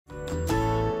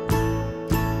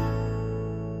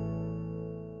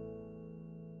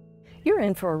You're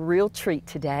in for a real treat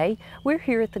today. We're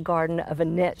here at the garden of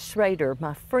Annette Shrader,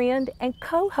 my friend and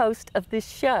co-host of this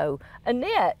show.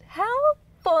 Annette, how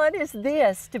fun is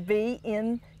this to be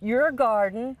in your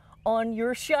garden on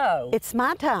your show? It's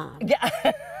my time. Yeah,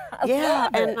 Yeah,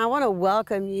 and I want to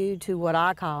welcome you to what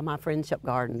I call my friendship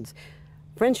gardens.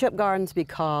 Friendship gardens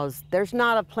because there's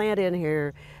not a plant in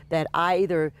here that I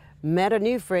either met a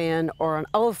new friend or an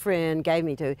old friend gave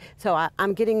me to. So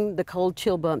I'm getting the cold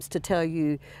chill bumps to tell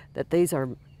you that these are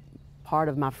part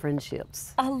of my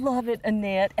friendships. I love it,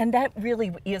 Annette, and that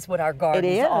really is what our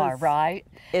gardens are, right?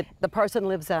 The person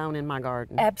lives down in my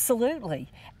garden. Absolutely.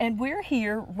 And we're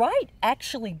here right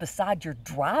actually beside your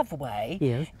driveway.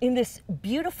 Yes. In this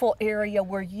beautiful area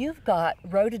where you've got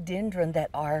rhododendron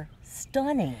that are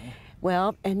stunning.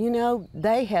 Well, and you know,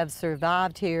 they have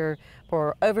survived here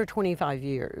for over 25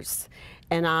 years.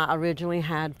 And I originally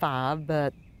had 5,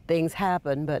 but things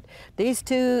happen. But these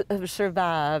 2 have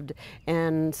survived,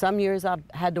 and some years I've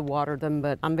had to water them,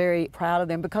 but I'm very proud of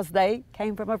them because they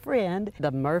came from a friend,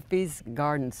 the Murphy's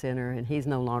Garden Center, and he's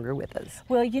no longer with us.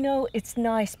 Well, you know, it's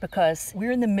nice because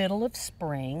we're in the middle of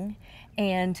spring,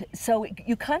 and so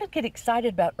you kind of get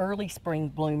excited about early spring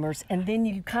bloomers, and then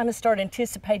you kind of start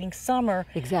anticipating summer.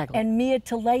 Exactly. And mid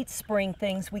to late spring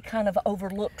things we kind of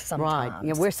overlook sometimes. Right.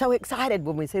 Yeah, we're so excited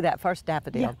when we see that first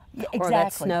daffodil, yeah, or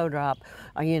that snowdrop,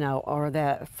 or, you know, or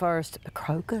that first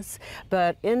crocus.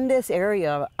 But in this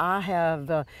area, I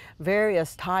have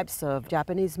various types of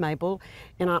Japanese maple,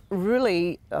 and I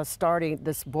really, starting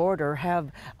this border,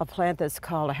 have a plant that's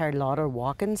called a hairy lauder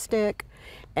walking stick,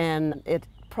 and it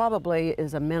probably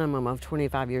is a minimum of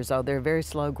 25 years old. They're very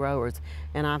slow growers,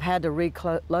 and I've had to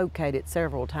relocate it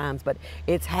several times, but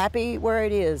it's happy where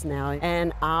it is now.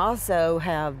 And I also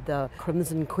have the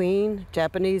Crimson Queen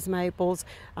Japanese maples.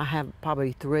 I have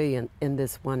probably 3 in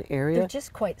this one area. They're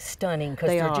just quite stunning because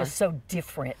they're just so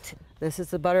different. This is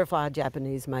the butterfly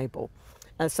Japanese maple.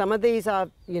 Some of these,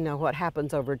 you know, what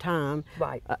happens over time,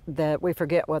 right? That we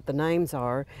forget what the names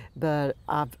are, but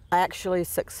I've actually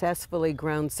successfully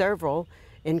grown several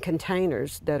in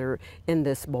containers that are in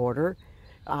this border.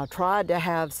 I tried to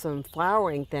have some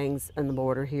flowering things in the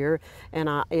border here, and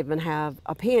I even have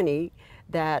a peony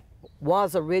that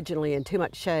was originally in too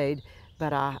much shade,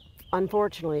 but I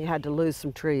unfortunately had to lose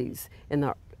some trees in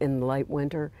the late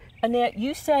winter. Annette,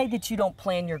 you say that you don't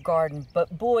plan your garden,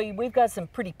 but boy, we've got some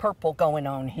pretty purple going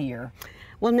on here.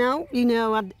 Well, no, you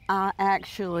know, I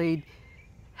actually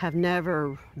have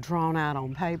never drawn out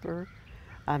on paper.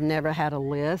 I've never had a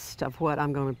list of what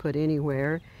I'm going to put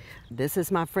anywhere. This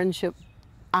is my friendship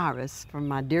iris from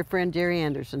my dear friend Jerry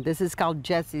Anderson. This is called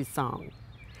Jessie's Song.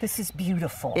 This is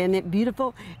beautiful. Isn't it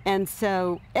beautiful? And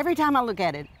so every time I look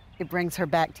at it, it brings her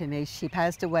back to me. She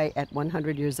passed away at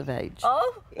 100 years of age.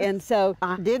 Oh! And so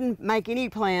I didn't make any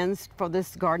plans for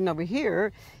this garden over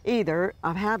here either.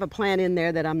 I have a plant in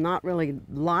there that I'm not really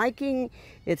liking.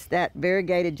 It's that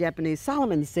variegated Japanese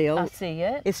Solomon seal. I see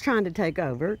it. It's trying to take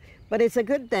over, but it's a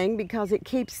good thing because it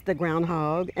keeps the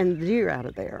groundhog and the deer out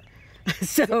of there.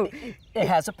 So it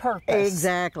has a purpose.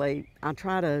 Exactly. I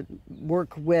try to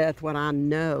work with what I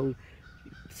know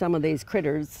some of these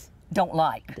critters don't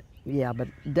like. Yeah, but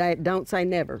don't say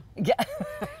never. Yeah.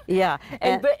 Yeah.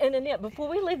 And Annette, before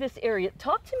we leave this area,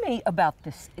 talk to me about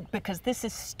this, because this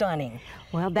is stunning.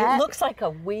 Well, it looks like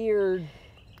a weird...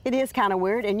 It is kind of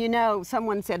weird. And you know,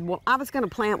 someone said, well, I was going to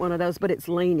plant one of those, but it's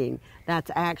leaning.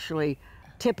 That's actually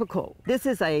typical. This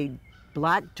is a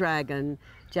black dragon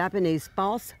Japanese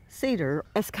false cedar.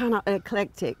 It's kind of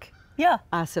eclectic. Yeah,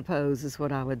 I suppose is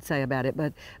what I would say about it.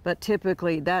 But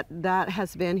typically that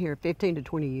has been here 15 to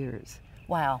 20 years.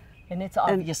 Wow. And it's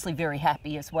obviously very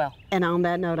happy as well. And on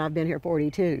that note, I've been here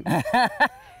 42.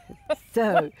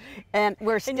 So, and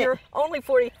you're only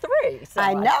 43. So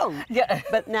I know. Yeah.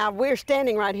 But now we're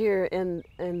standing right here in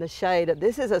the shade.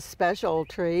 This is a special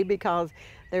tree because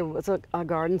there was a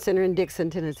garden center in Dixon,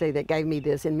 Tennessee that gave me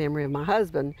this in memory of my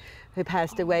husband who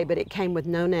passed away, but it came with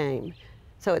no name.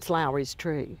 So it's Lowry's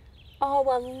tree. Oh,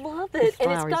 I love it.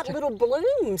 And it's got little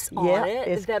blooms on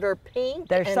it that are pink.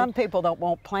 There's some people that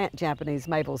won't plant Japanese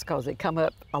maples because they come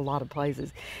up a lot of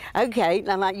places. Okay,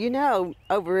 now like you know,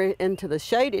 over into the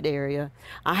shaded area,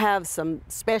 I have some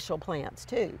special plants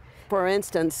too. For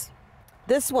instance,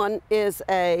 this one is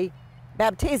a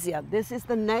Baptisia. This is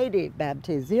the native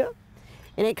Baptisia,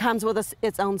 and it comes with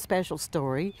its own special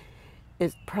story.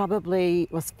 It probably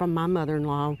was from my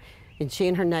mother-in-law. And she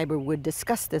and her neighbor would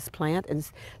discuss this plant and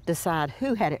decide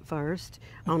who had it first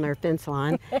on their fence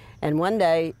line. And one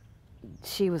day,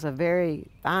 she was a very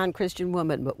fine Christian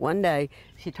woman, but one day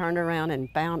she turned around and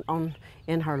found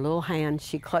in her little hand,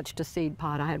 she clutched a seed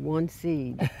pod. I had one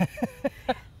seed.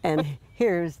 And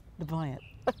here's the plant.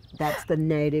 That's the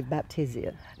native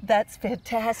baptisia. That's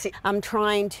fantastic. I'm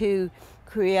trying to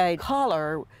create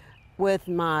color with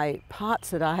my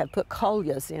pots that I have put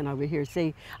coleus in over here.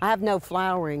 See, I have no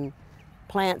flowering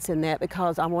plants in that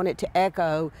because I want it to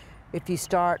echo. If you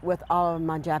start with all of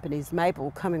my Japanese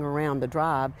maple coming around the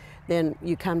drive, then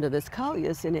you come to this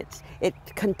coleus and it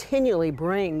continually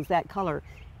brings that color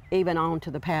even onto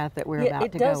the path that we're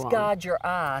about to go on. It does guide your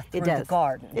eye through the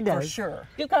garden, it does. For sure.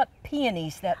 You've got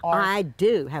peonies that are... I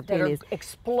do have peonies. That are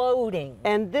exploding.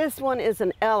 And this one is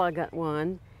an elegant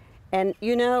one. And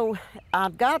you know,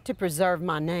 I've got to preserve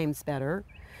my names better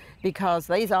because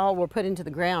these all were put into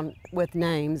the ground with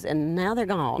names and now they're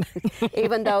gone.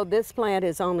 Even though this plant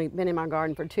has only been in my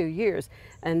garden for 2 years.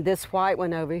 And this white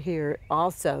one over here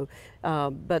also.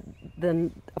 But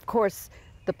then, of course,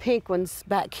 the pink ones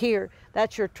back here,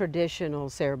 that's your traditional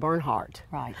Sarah Bernhardt.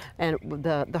 Right. And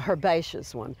the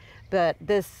herbaceous one. But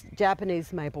this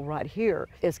Japanese maple right here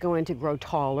is going to grow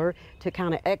taller to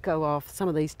kind of echo off some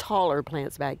of these taller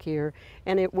plants back here.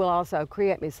 And it will also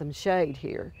create me some shade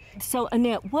here. So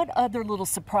Annette, what other little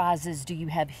surprises do you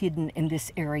have hidden in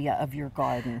this area of your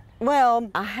garden? Well,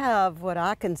 I have what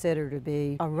I consider to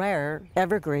be a rare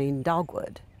evergreen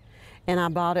dogwood. And I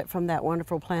bought it from that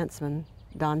wonderful plantsman,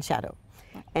 Don Shadow.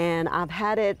 And I've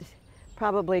had it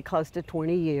probably close to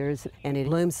 20 years, and it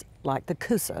blooms like the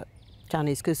kusa,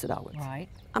 Chinese kusa dogwoods. Right.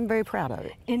 I'm very proud of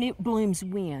it. And it blooms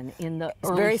when? In the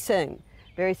early... Very soon.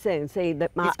 Very soon. See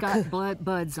that my... It's got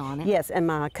buds on it. Yes, and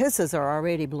my kusas are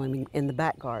already blooming in the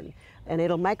back garden. And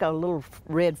it'll make a little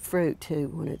red fruit,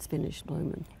 too, when it's finished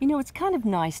blooming. You know, it's kind of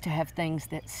nice to have things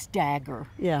that stagger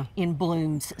in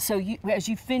blooms. So as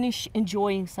you finish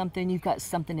enjoying something, you've got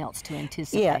something else to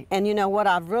anticipate. Yeah, and you know what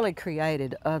I've really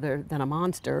created other than a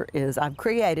monster is I've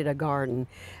created a garden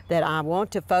that I want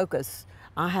to focus.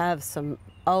 I have some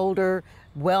older,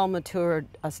 well-matured,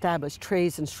 established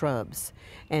trees and shrubs.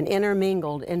 And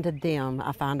intermingled into them,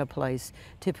 I found a place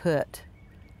to put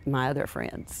my other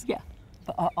friends. Yeah.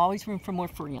 Always room for more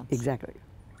friends. Exactly.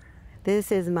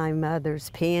 This is my mother's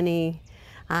peony.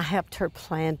 I helped her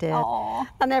plant it. Aww.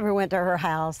 I never went to her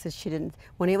house. She didn't.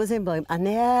 When it was in bloom,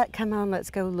 Annette, come on,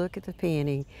 let's go look at the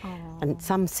peony. Aww. And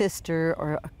some sister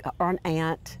or an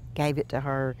aunt gave it to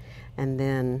her. And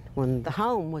then when the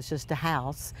home was just a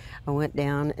house, I went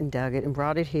down and dug it and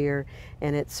brought it here,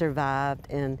 and it survived,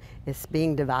 and it's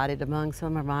being divided among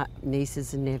some of my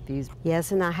nieces and nephews.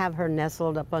 Yes, and I have her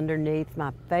nestled up underneath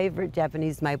my favorite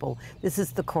Japanese maple. This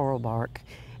is the coral bark,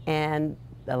 and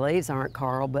the leaves aren't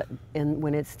coral, but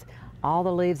when it's all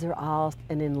the leaves are off,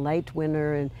 and in late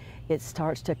winter, and it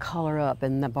starts to color up,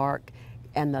 and the bark,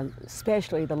 and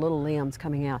especially the little limbs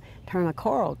coming out, turn a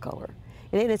coral color.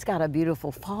 And it's got a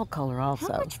beautiful fall color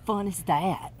also. How much fun is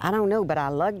that? I don't know, but I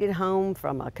lugged it home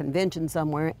from a convention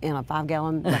somewhere in a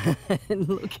 5-gallon bucket.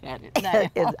 Look at it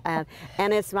now.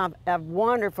 And it's a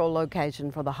wonderful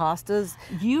location for the hostas.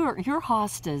 Your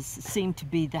hostas seem to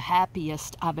be the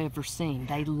happiest I've ever seen.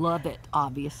 They love it,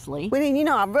 obviously. Well, you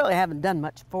know, I really haven't done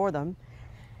much for them.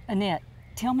 Annette,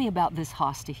 tell me about this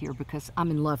hosta here because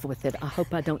I'm in love with it. I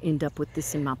hope I don't end up with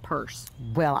this in my purse.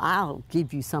 Well, I'll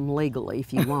give you some legally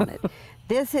if you want it.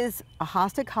 This is a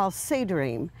hosta called Sea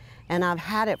Dream, and I've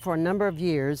had it for a number of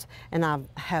years, and I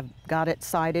have got it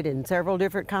sited in several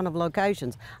different kind of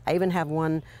locations. I even have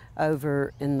one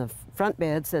over in the front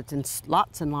beds that's in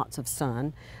lots and lots of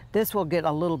sun. This will get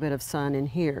a little bit of sun in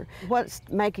here. What's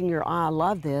making your eye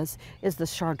love this is the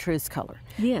chartreuse color.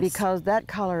 Yes. Because that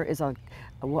color is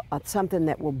something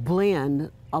that will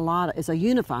blend a lot, it's a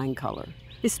unifying color.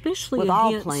 Especially with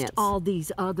against all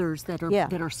these others that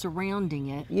are surrounding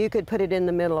it. You could put it in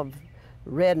the middle of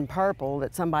red and purple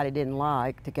that somebody didn't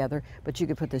like together, but you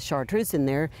could put the chartreuse in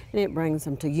there and it brings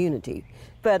them to unity.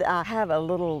 But I have a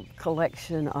little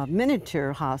collection of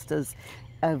miniature hostas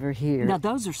over here. Now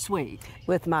those are sweet.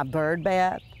 With my bird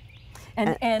bath.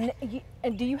 And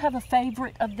do you have a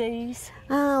favorite of these?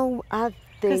 Oh, I think...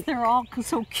 Because they're all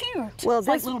so cute. Well, it's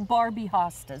like little Barbie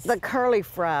hostas. The curly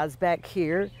fries back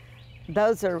here.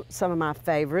 Those are some of my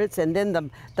favorites, and then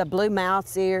the blue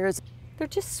mouse ears. They're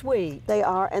just sweet. They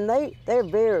are, and they're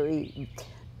very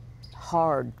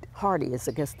hardy is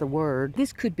I guess the word.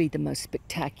 This could be the most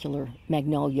spectacular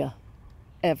magnolia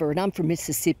ever, and I'm from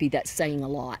Mississippi. That's saying a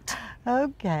lot.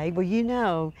 Okay, well you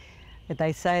know that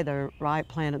they say the right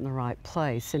plant in the right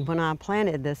place, and when I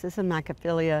planted this is a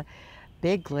Macrophylla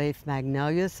big leaf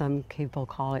magnolia. Some people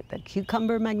call it the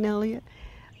cucumber magnolia.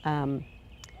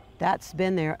 That's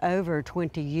been there over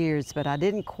 20 years, but I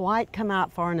didn't quite come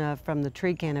out far enough from the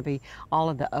tree canopy, all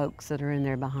of the oaks that are in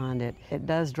there behind it. It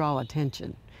does draw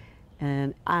attention,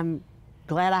 and I'm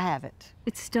glad I have it.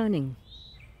 It's stunning.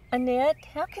 Annette,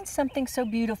 how can something so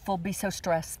beautiful be so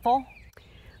stressful?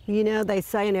 You know, they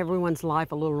say in everyone's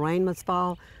life a little rain must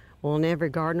fall. Well, in every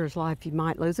gardener's life, you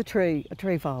might lose a tree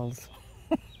falls.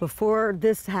 Before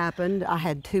this happened, I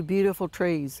had two beautiful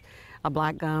trees, a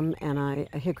black gum and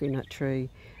a hickory nut tree.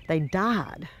 They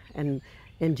died, and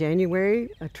in January,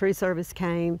 a tree service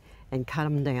came and cut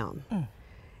them down.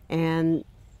 And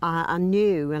I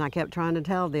knew, and I kept trying to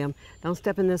tell them, don't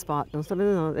step in this spot, don't step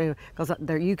in this,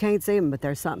 because you can't see them, but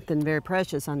there's something very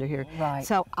precious under here. Right.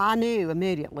 So I knew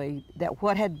immediately that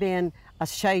what had been a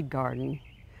shade garden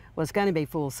was going to be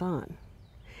full sun.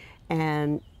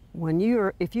 And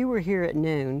if you were here at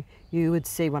noon, you would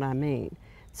see what I mean.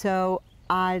 So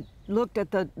I looked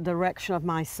at the direction of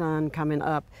my sun coming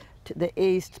up to the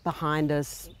east behind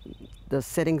us, the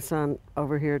setting sun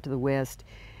over here to the west,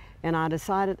 and I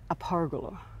decided a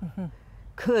pergola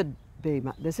could be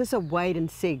this is a wait and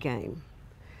see game.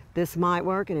 This might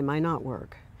work and it might not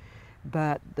work.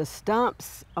 But the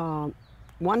stumps,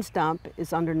 one stump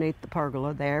is underneath the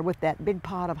pergola there with that big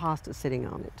pot of hosta sitting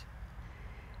on it.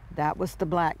 That was the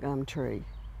black gum tree.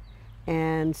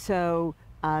 And so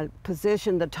I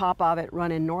positioned the top of it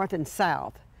running north and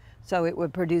south so it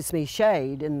would produce me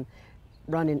shade and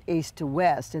running east to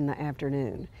west in the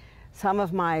afternoon. Some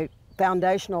of my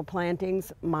foundational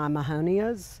plantings, my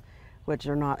mahonias, which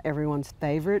are not everyone's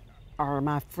favorite, are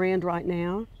my friend right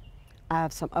now. I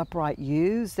have some upright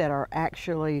yews that are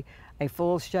actually a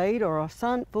full shade or a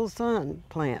full sun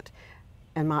plant.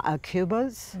 And my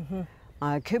aucubas,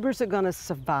 my aucubas are going to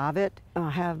survive it. I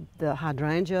have the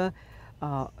hydrangea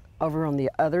over on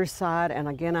the other side, and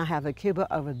again I have aucuba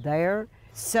over there.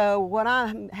 So what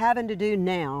I'm having to do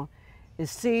now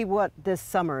is see what this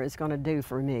summer is going to do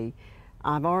for me.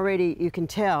 I've already, you can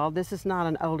tell, this is not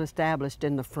an old established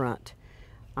in the front.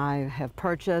 I have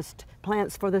purchased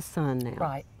plants for the sun now.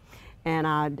 Right. And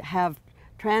I have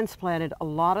transplanted a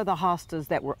lot of the hostas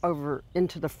that were over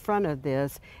into the front of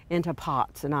this into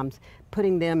pots, and I'm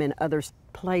putting them in other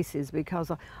places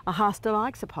because a hosta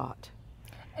likes a pot.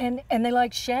 And they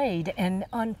like shade, and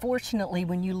unfortunately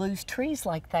when you lose trees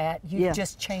like that, you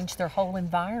just change their whole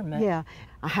environment. Yeah,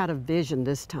 I had a vision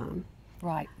this time.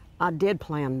 Right. I did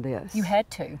plan this. You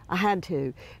had to. I had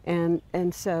to, and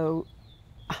so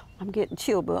I'm getting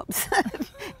chill bumps.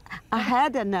 I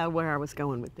had to know where I was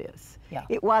going with this. Yeah.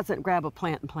 It wasn't grab a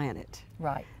plant and plant it.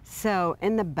 Right. So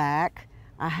in the back,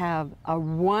 I have a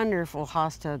wonderful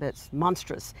hosta that's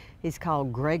monstrous. He's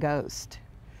called Gray Ghost.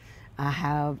 I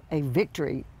have a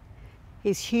Victory.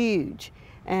 He's huge.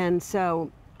 And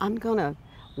so I'm gonna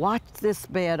watch this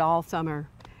bed all summer.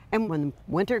 And when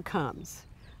winter comes,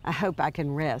 I hope I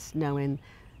can rest knowing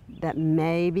that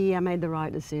maybe I made the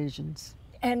right decisions.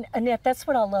 And Annette, that's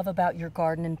what I love about your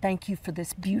garden, and thank you for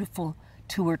this beautiful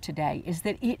tour today, is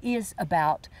that it is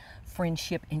about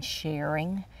friendship and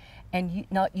sharing. And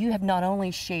you have not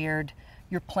only shared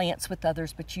your plants with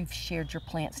others, but you've shared your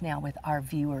plants now with our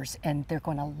viewers, and they're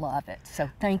going to love it. So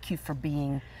thank you for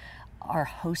being our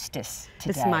hostess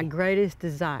today. It's my greatest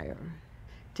desire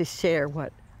to share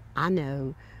what I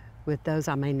know with those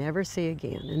I may never see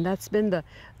again. And that's been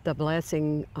the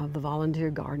blessing of the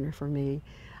volunteer gardener for me.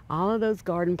 All of those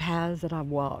garden paths that I've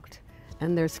walked,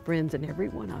 and there's friends in every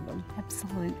one of them.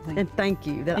 Absolutely. And thank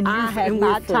you that and I had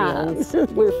my time.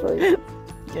 We're friends.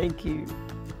 Thank you.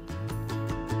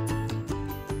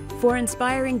 For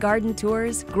inspiring garden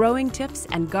tours, growing tips,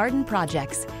 and garden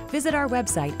projects, visit our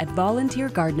website at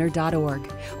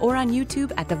volunteergardener.org or on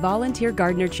YouTube at the Volunteer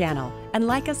Gardener channel, and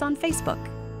like us on Facebook.